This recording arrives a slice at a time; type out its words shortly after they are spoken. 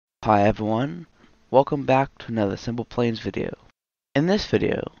Hi everyone, welcome back to another SimplePlanes video. In this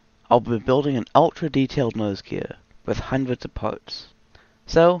video, I'll be building an ultra detailed nose gear with hundreds of parts.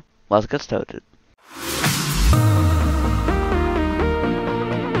 So, let's get started.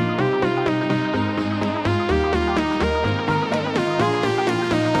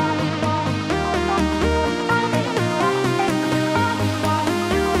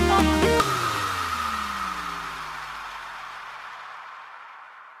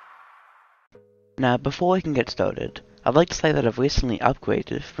 Now, before we can get started, I'd like to say that I've recently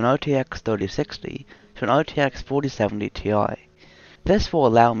upgraded from an RTX 3060 to an RTX 4070 Ti. This will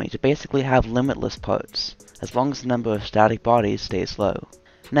allow me to basically have limitless parts, as long as the number of static bodies stays low.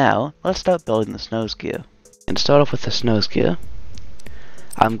 Now, let's start building this nose gear. And to start off with this nose gear,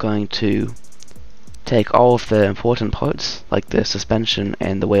 I'm going to take all of the important parts, like the suspension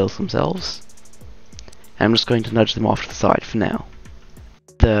and the wheels themselves, and I'm just going to nudge them off to the side for now.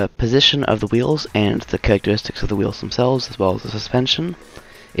 The position of the wheels and the characteristics of the wheels themselves, as well as the suspension,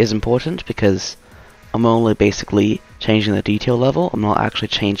 is important because I'm only basically changing the detail level. I'm not actually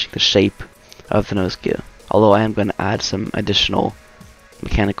changing the shape of the nose gear, although I am going to add some additional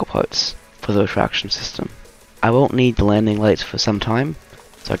mechanical parts for the retraction system. I won't need the landing lights for some time,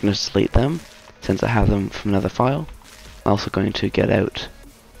 so I can just delete them since I have them from another file. I'm also going to get out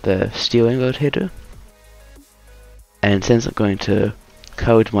the steering rotator, and since I'm going to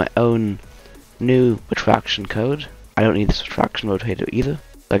code my own new retraction code, I don't need this retraction rotator either,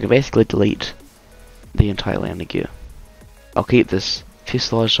 so I can basically delete the entire landing gear. I'll keep this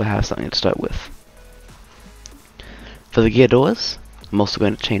fuselage so I have something to start with. For the gear doors, I'm also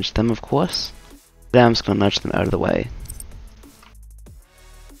going to change them, of course. Then I'm just going to nudge them out of the way.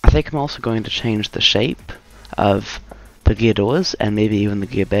 I think I'm also going to change the shape of the gear doors and maybe even the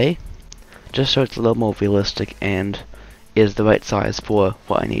gear bay, just so it's a little more realistic and is the right size for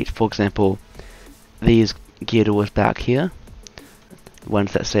what I need. For example, these gear doors back here,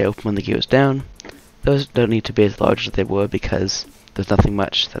 ones that say open when the gear is down, those don't need to be as large as they were because there's nothing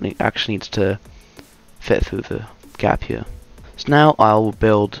much that actually needs to fit through the gap here. So now I'll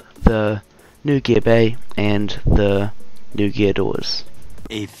build the new gear bay and the new gear doors.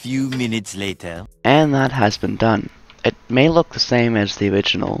 A few minutes later. And that has been done. It may look the same as the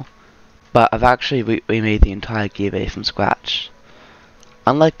original, but I've actually remade the entire gear bay from scratch.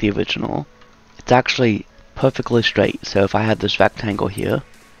 Unlike the original, it's actually perfectly straight, so if I had this rectangle here,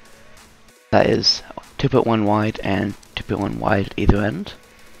 that is 2.1 wide and 2.1 wide at either end,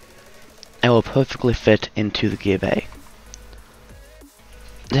 it will perfectly fit into the gear bay.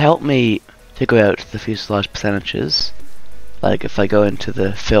 To help me figure out the fuselage percentages, like if I go into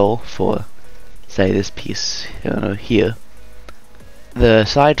the fill for, say, this piece here, the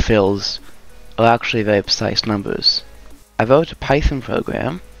side fills are actually very precise numbers. I wrote a Python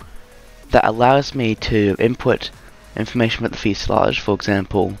program that allows me to input information about the fuselage. For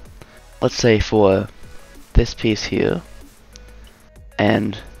example, let's say for this piece here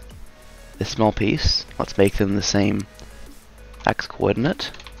and this small piece, let's make them the same x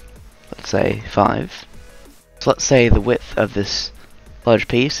coordinate, let's say 5. So let's say the width of this large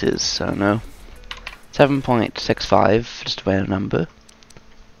piece is, I don't know, 7.65, just a random number.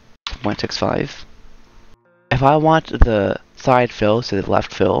 0.65. If I want the side fill, so the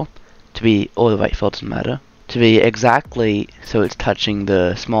left fill, to be, or the right fill, doesn't matter, to be exactly so it's touching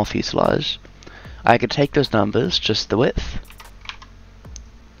the small fuselage, I could take those numbers, just the width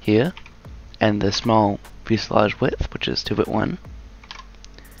here, and the small fuselage width, which is 2.1,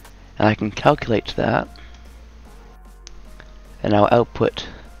 and I can calculate that, and I'll output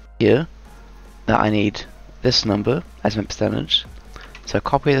here that I need this number as my percentage. So I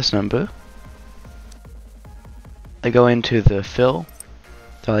copy this number, I go into the fill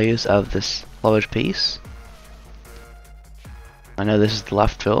values of this large piece. I know this is the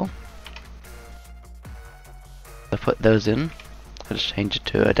left fill. I put those in, I just change it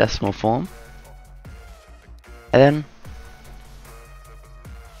to a decimal form, and then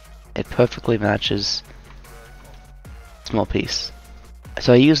it perfectly matches the small piece.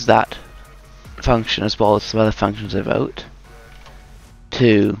 So I use that function as well as some other functions I wrote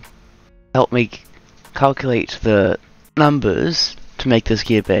to help me calculate the numbers to make this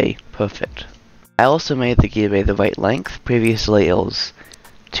gear bay perfect. I also made the gear bay the right length. Previously it was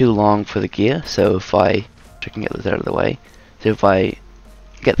too long for the gear, so if I can get this out of the way, so if I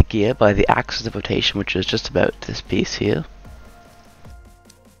get the gear by the axis of rotation, which is just about this piece here,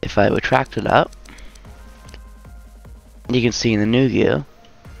 if I retract it up, you can see in the new gear,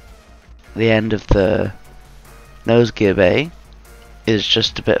 the end of the nose gear bay is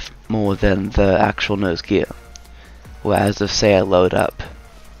just a bit more than the actual nose gear. Whereas if, say, I load up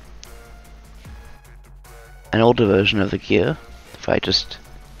an older version of the gear. If I just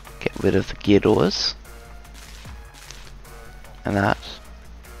get rid of the gear doors and that,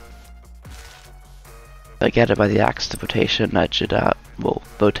 if I get it by the axis of rotation, nudge it up, well,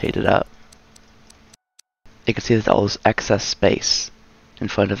 rotate it up, you can see there's all this excess space in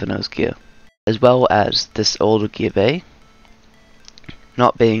front of the nose gear, as well as this older gear bay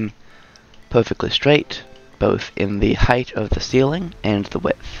not being perfectly straight, both in the height of the ceiling and the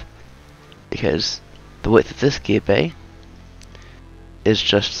width, because the width of this gear bay is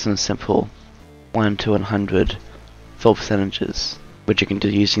just some simple 1 to 100 full percentages, which you can do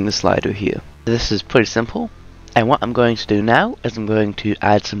using the slider here. This is pretty simple, and what I'm going to do now is I'm going to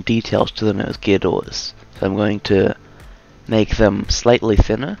add some details to the nose gear doors. So I'm going to make them slightly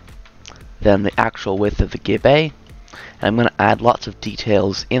thinner than the actual width of the gear bay, and I'm going to add lots of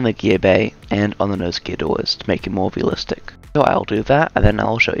details in the gear bay and on the nose gear doors to make it more realistic. So I'll do that, and then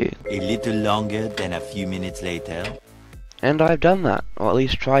I'll show you. A little longer than a few minutes later. And I've done that, or at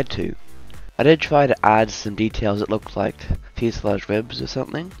least tried to. I did try to add some details that looked like fuselage ribs or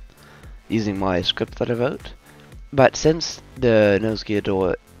something, using my script that I wrote. But since the nose gear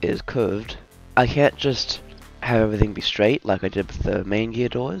door is curved, I can't just have everything be straight like I did with the main gear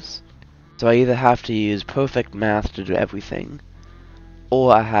doors. So I either have to use perfect math to do everything,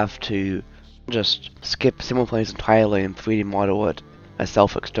 or I have to just skip SimplePlanes entirely and 3D model it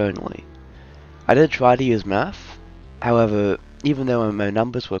myself externally. I did try to use math, however, even though my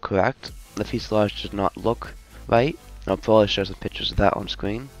numbers were correct, the fuselage did not look right. I'll probably show some pictures of that on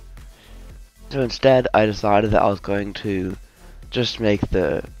screen. So instead, I decided that I was going to just make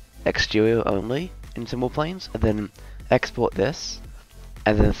the exterior only in SimplePlanes, and then export this,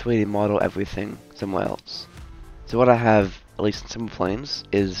 and then 3D model everything somewhere else. So what I have, at least in SimplePlanes,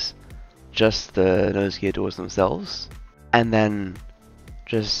 is just the nose gear doors themselves, and then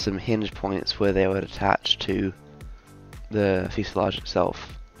just some hinge points where they would attach to the fuselage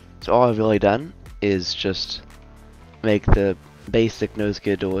itself. So all I've really done is just make the basic nose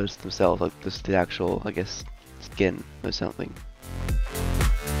gear doors themselves, like just the actual, I guess, skin or something.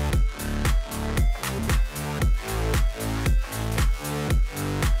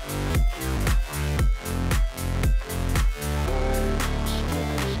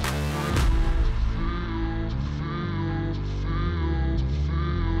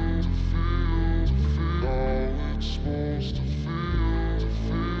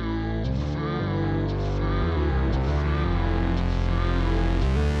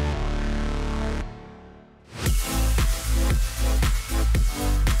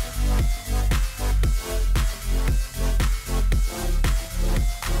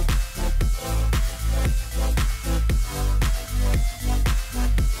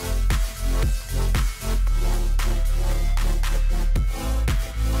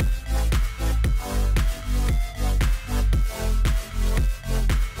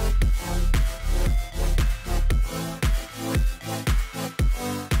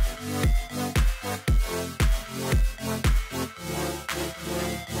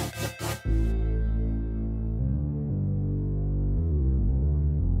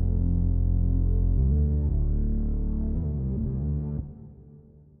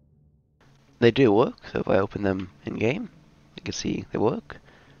 They do work, so if I open them in game, you can see they work,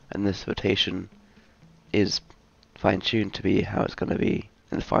 and this rotation is fine-tuned to be how it's going to be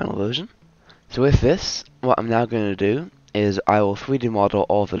in the final version. So with this, what I'm now going to do is I will 3D model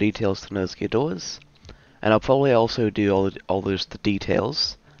all the details to nose gear doors, and I'll probably also do all the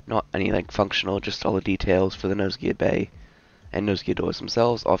details, not any like functional, just all the details for the nose gear bay and nose gear doors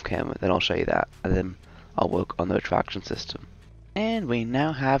themselves off camera. Then I'll show you that, and then I'll work on the retraction system. And we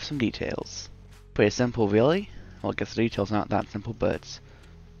now have some details. Pretty simple, really. Well, I guess the details aren't that simple, but it's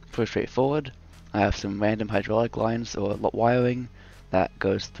pretty straightforward. I have some random hydraulic lines or wiring that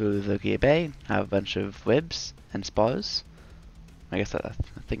goes through the gear bay. I have a bunch of ribs and spars. I guess I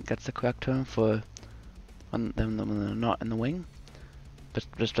think that's the correct term for when they're not in the wing. But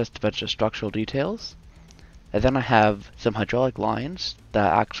just a bunch of structural details. And then I have some hydraulic lines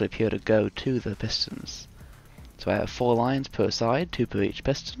that actually appear to go to the pistons. So I have 4 lines per side, 2 per each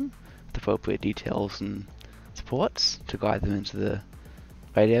piston, with appropriate details and supports to guide them into the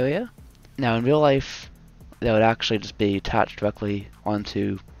right area. Now in real life, they would actually just be attached directly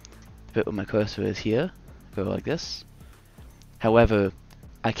onto the bit where my cursor is here, go like this. However,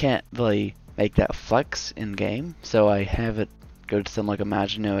 I can't really make that flex in game, so I have it go to some like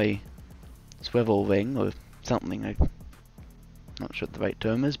imaginary swivel ring or something. I'm not sure what the right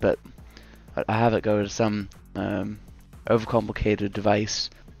term is, but I have it go to some overcomplicated device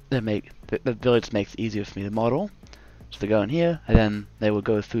that really just makes it easier for me to model. So they go in here, and then they will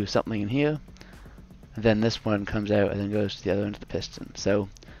go through something in here, and then this one comes out and then goes to the other end of the piston. So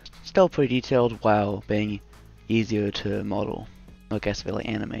still pretty detailed while being easier to model, I guess really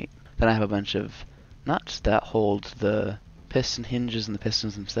animate. Then I have a bunch of nuts that hold the piston hinges and the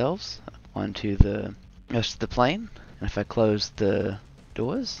pistons themselves onto the rest of the plane. And if I close the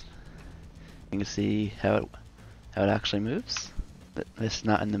doors, you can see how it actually moves. This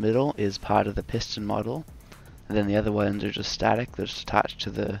nut in the middle is part of the piston model, and then the other ones are just static, they're just attached to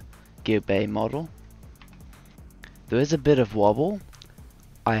the gear bay model. There is a bit of wobble.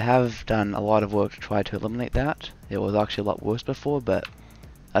 I have done a lot of work to try to eliminate that. It was actually a lot worse before, but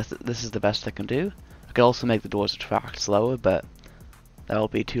this is the best I can do. I could also make the doors retract slower, but that will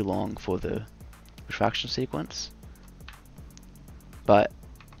be too long for the retraction sequence. But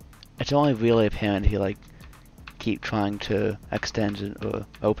it's only really apparent if you keep trying to extend or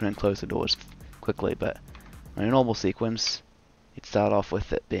open and close the doors quickly, but in a normal sequence, you'd start off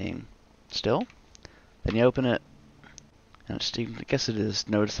with it being still, then you open it, and I guess it is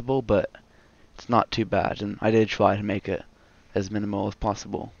noticeable, but it's not too bad, and I did try to make it as minimal as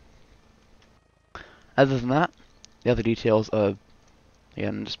possible. Other than that, the other details are,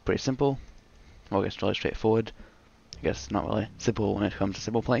 again, just pretty simple. Well, I guess really straightforward. I guess not really simple when it comes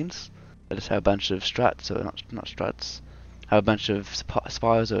to SimplePlanes. I just have a bunch of struts, or not struts. I have a bunch of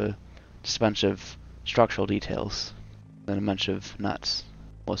spires, or just a bunch of structural details. Then a bunch of nuts,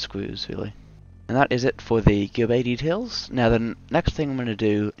 or screws, really. And that is it for the gear bay details. Now the next thing I'm going to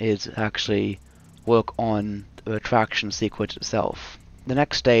do is actually work on the retraction sequence itself. The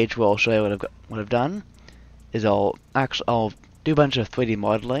next stage where I'll show you what I've done is I'll do a bunch of 3D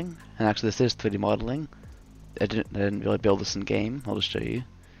modeling, and actually this is 3D modeling. I didn't really build this in game. I'll just show you.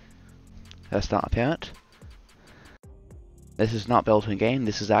 That's not apparent. This is not built in game.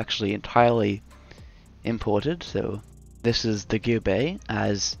 This is actually entirely imported. So this is the gear bay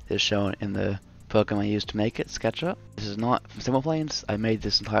as is shown in the program I used to make it, SketchUp. This is not from SimplePlanes. I made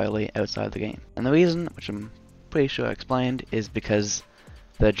this entirely outside the game. And the reason, which I'm pretty sure I explained, is because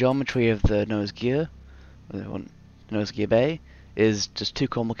the geometry of the nose gear, the nose gear bay, is just too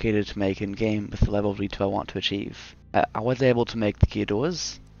complicated to make in game with the level of detail I want to achieve. I was able to make the gear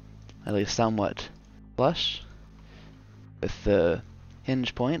doors at least somewhat flush with the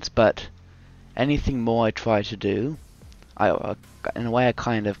hinge points, but anything more I try to do, in a way I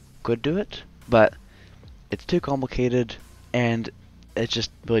kind of could do it, but it's too complicated and it's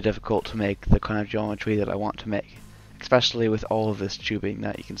just really difficult to make the kind of geometry that I want to make, especially with all of this tubing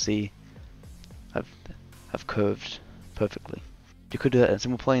that you can see I've curved perfectly. You could do that in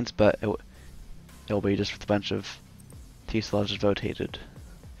SimplePlanes, but it'll be just with a bunch of fuselages rotated.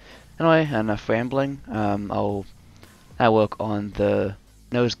 Anyway, enough rambling. I'll now work on the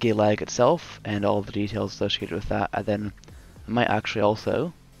nose gear leg itself and all the details associated with that, and then I might actually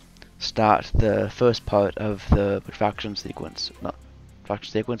also start the first part of the retraction sequence. Not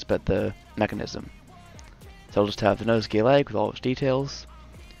retraction sequence, but the mechanism. So I'll just have the nose gear leg with all its details,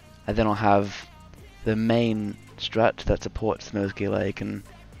 and then I'll have the main strut that supports the nose gear leg and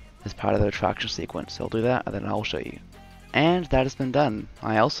is part of the retraction sequence. So I'll do that, and then I'll show you. And that has been done.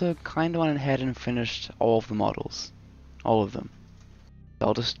 I also kind of went ahead and finished all of the models. All of them. So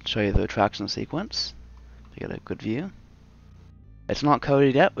I'll just show you the retraction sequence to get a good view. It's not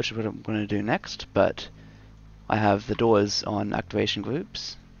coded yet, which is what I'm going to do next, but I have the doors on activation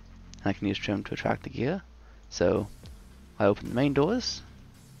groups, and I can use trim to retract the gear. So I open the main doors.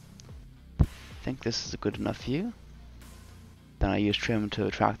 I think this is a good enough view. Then I use trim to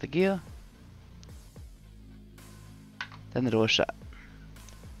retract the gear. Then the door is shut.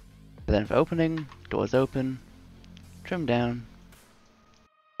 And then for opening, doors open, trim down,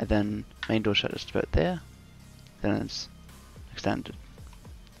 and then main door shut just about there. Then it's extended.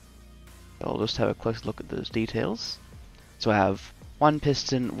 So I'll just have a close look at those details. So I have one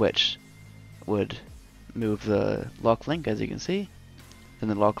piston which would move the lock link, as you can see. Then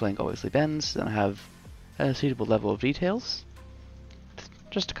the lock link obviously bends, and I have a suitable level of details.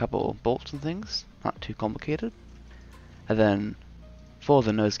 Just a couple bolts and things, not too complicated. And then for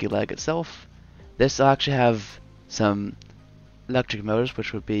the nose gear leg itself, this I actually have some electric motors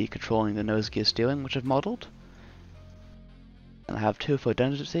which would be controlling the nose gear steering, which I've modeled. And I have 2 for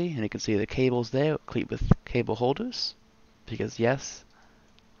redundancy, and you can see the cables there, complete with cable holders, because yes.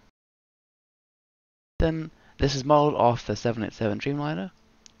 Then this is modeled off the 787 Dreamliner,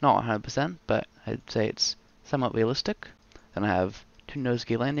 not 100%, but I'd say it's somewhat realistic. Then I have 2 nose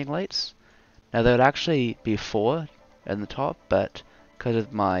gear landing lights. Now there would actually be 4 in the top, but because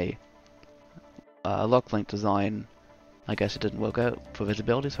of my lock link design, I guess it didn't work out for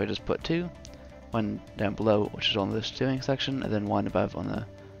visibility, so I just put 2. One down below, which is on the steering section, and then one above on the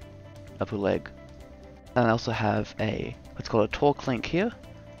upper leg. And I also have a what's called a torque link here.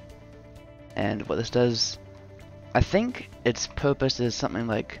 And what this does, I think its purpose is something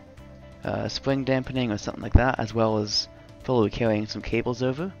like spring dampening or something like that, as well as probably carrying some cables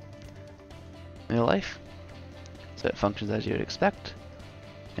over in real life. So it functions as you would expect.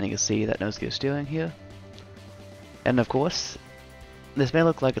 And you can see that nose gear steering here. And of course, this may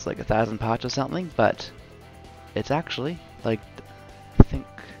look like it's like 1,000 parts or something, but it's actually like, I think,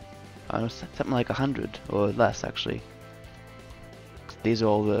 something like 100 or less actually. These are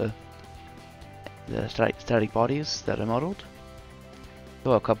all the static bodies that are modeled.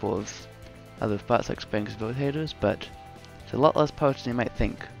 There are a couple of other parts like springs and rotators, but it's a lot less parts than you might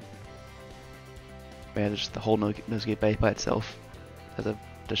think. Yeah, just the whole nose gear bay by itself, as I've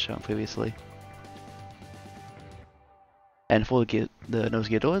just shown previously. And for the nose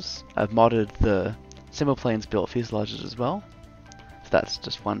gear doors, I've modded the SimplePlanes built fuselages as well. So that's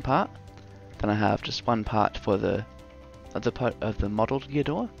just one part. Then I have just one part for the other part of the modeled gear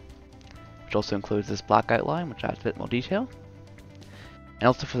door, which also includes this black outline, which adds a bit more detail. And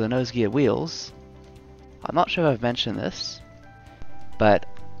also for the nose gear wheels, I'm not sure if I've mentioned this, but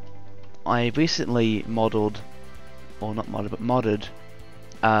I recently modeled, or not modeled, but modded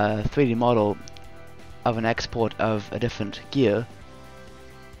a 3D model of an export of a different gear,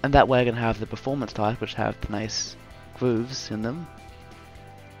 and that way I can have the performance tires, which have the nice grooves in them,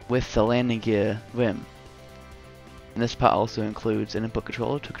 with the landing gear rim. And this part also includes an input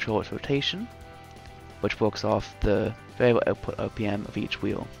controller to control its rotation, which works off the variable output RPM of each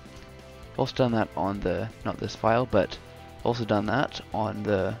wheel. Also done that on the, not this file, but also done that on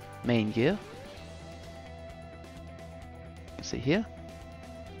the main gear. You can see here.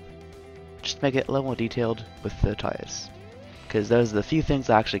 Just to make it a little more detailed with the tires, because those are the few things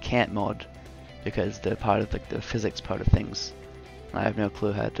I actually can't mod because they're part of the physics part of things. And I have no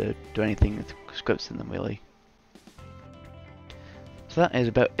clue how to do anything with scripts in them really. So that is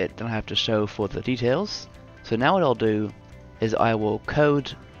about it that I have to show for the details. So now what I'll do is I will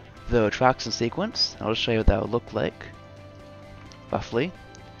code the retraction sequence. I'll just show you what that will look like, roughly.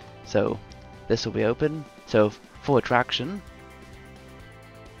 So this will be open. So for retraction,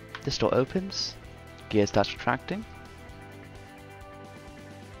 this door opens, gear starts retracting.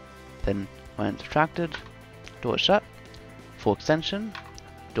 Then when it's retracted, door is shut. For extension,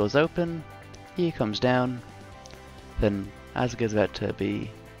 doors open, gear comes down. Then as it goes about to be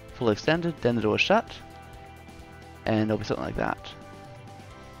fully extended, then the door is shut, and it'll be something like that.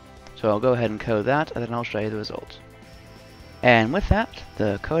 So I'll go ahead and code that, and then I'll show you the result. And with that,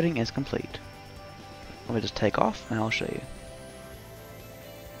 the coding is complete. Let me just take off, and I'll show you.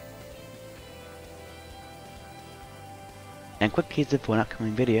 And quick teaser for an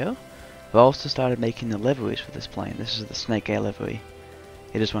upcoming video, I've also started making the liveries for this plane. This is the Snake Air livery.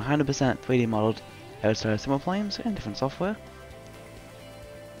 It is 100% 3D modeled outside of SimplePlanes and different software.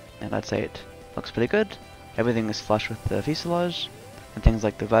 And I'd say it looks pretty good. Everything is flush with the fuselage, and things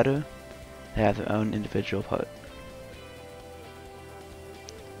like the rudder, they have their own individual part.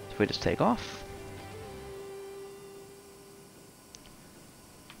 So we just take off.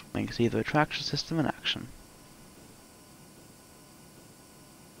 And you can see the retraction system in action.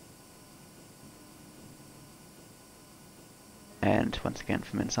 And once again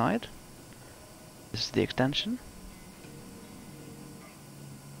from inside, this is the extension.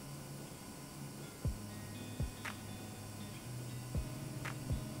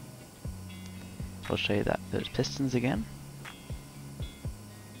 I'll show you that there's pistons again.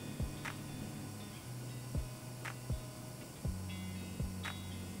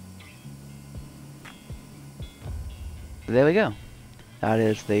 There we go. That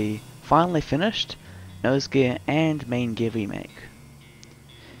is the finally finished nose gear and main gear remake.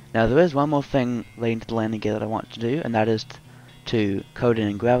 Now there is one more thing relating to the landing gear that I want to do, and that is to code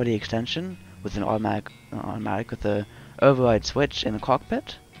in gravity extension with an automatic with a override switch in the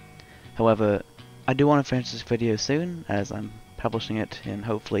cockpit. However, I do want to finish this video soon, as I'm publishing it in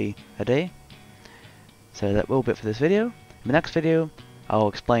hopefully a day. So that will be it for this video. In the next video, I'll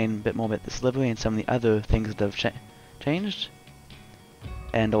explain a bit more about this livery and some of the other things that have changed.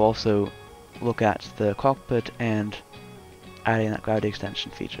 And I'll also look at the cockpit and adding that gravity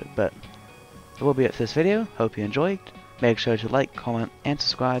extension feature. But that will be it for this video. Hope you enjoyed. Make sure to like, comment, and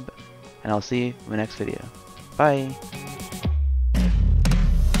subscribe. And I'll see you in the next video. Bye!